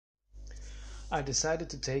I decided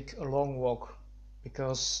to take a long walk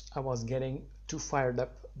because I was getting too fired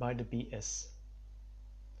up by the BS.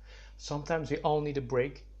 Sometimes we all need a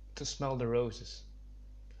break to smell the roses.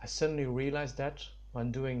 I suddenly realized that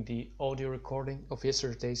when doing the audio recording of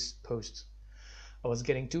yesterday's post. I was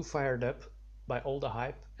getting too fired up by all the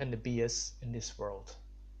hype and the BS in this world.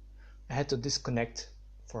 I had to disconnect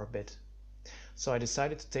for a bit. So I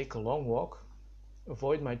decided to take a long walk,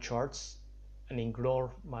 avoid my charts, and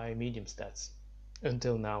ignore my Medium stats.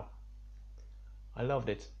 Until now. I loved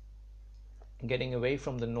it. Getting away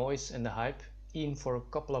from the noise and the hype, even for a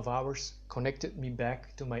couple of hours, connected me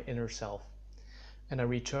back to my inner self, and I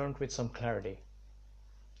returned with some clarity.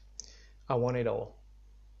 I want it all.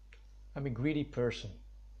 I'm a greedy person.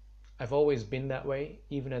 I've always been that way,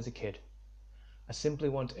 even as a kid. I simply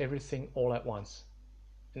want everything all at once.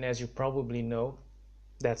 And as you probably know,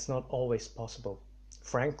 that's not always possible.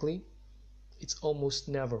 Frankly, it's almost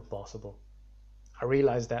never possible. I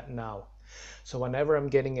realize that now. So whenever I'm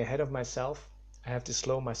getting ahead of myself, I have to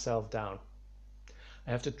slow myself down.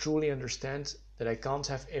 I have to truly understand that I can't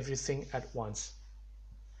have everything at once.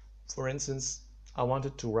 For instance, I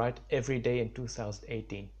wanted to write every day in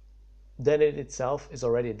 2018. That in itself is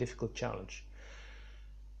already a difficult challenge.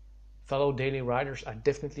 Fellow daily writers are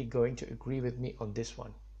definitely going to agree with me on this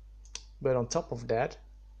one. But on top of that,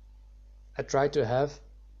 I tried to have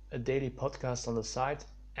a daily podcast on the side,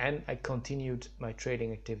 and I continued my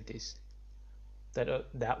trading activities.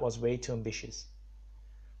 That was way too ambitious.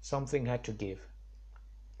 Something had to give.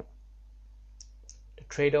 The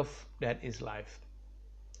trade-off, that is life.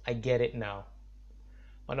 I get it now.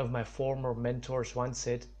 One of my former mentors once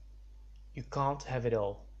said, "You can't have it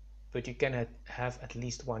all, but you can have at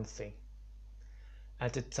least one thing."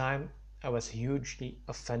 At the time, I was hugely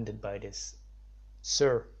offended by this.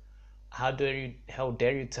 "Sir, how dare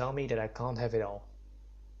you tell me that I can't have it all?"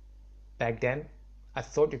 Back then, I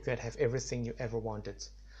thought you could have everything you ever wanted.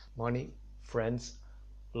 Money, friends,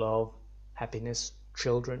 love, happiness,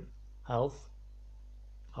 children, health.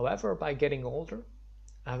 However, by getting older,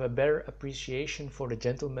 I have a better appreciation for the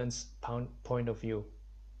gentleman's point of view.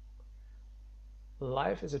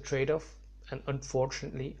 Life is a trade-off, and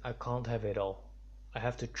unfortunately, I can't have it all. I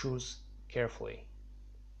have to choose carefully.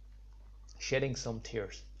 Shedding some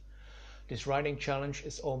tears. This writing challenge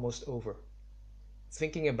is almost over.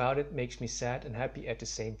 Thinking about it makes me sad and happy at the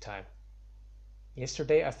same time.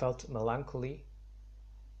 Yesterday I felt melancholy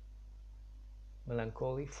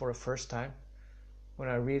for the first time when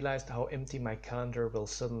I realized how empty my calendar will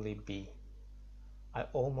suddenly be. I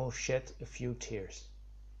almost shed a few tears.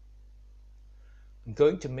 I'm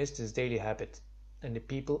going to miss this daily habit and the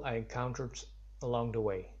people I encountered along the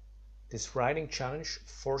way. This writing challenge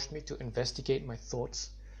forced me to investigate my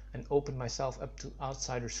thoughts and open myself up to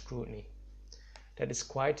outsider scrutiny. That is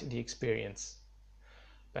quite the experience.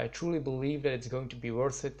 But I truly believe that it's going to be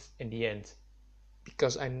worth it in the end,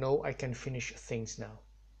 because I know I can finish things now.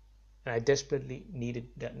 And I desperately needed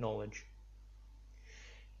that knowledge.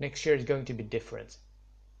 Next year is going to be different.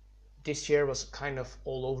 This year was kind of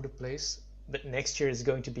all over the place, but next year is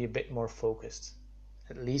going to be a bit more focused.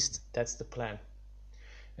 At least that's the plan.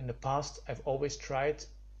 In the past, I've always tried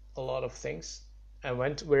a lot of things and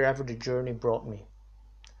went wherever the journey brought me.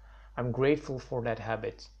 I'm grateful for that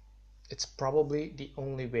habit. It's probably the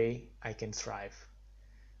only way I can thrive.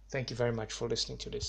 Thank you very much for listening to this.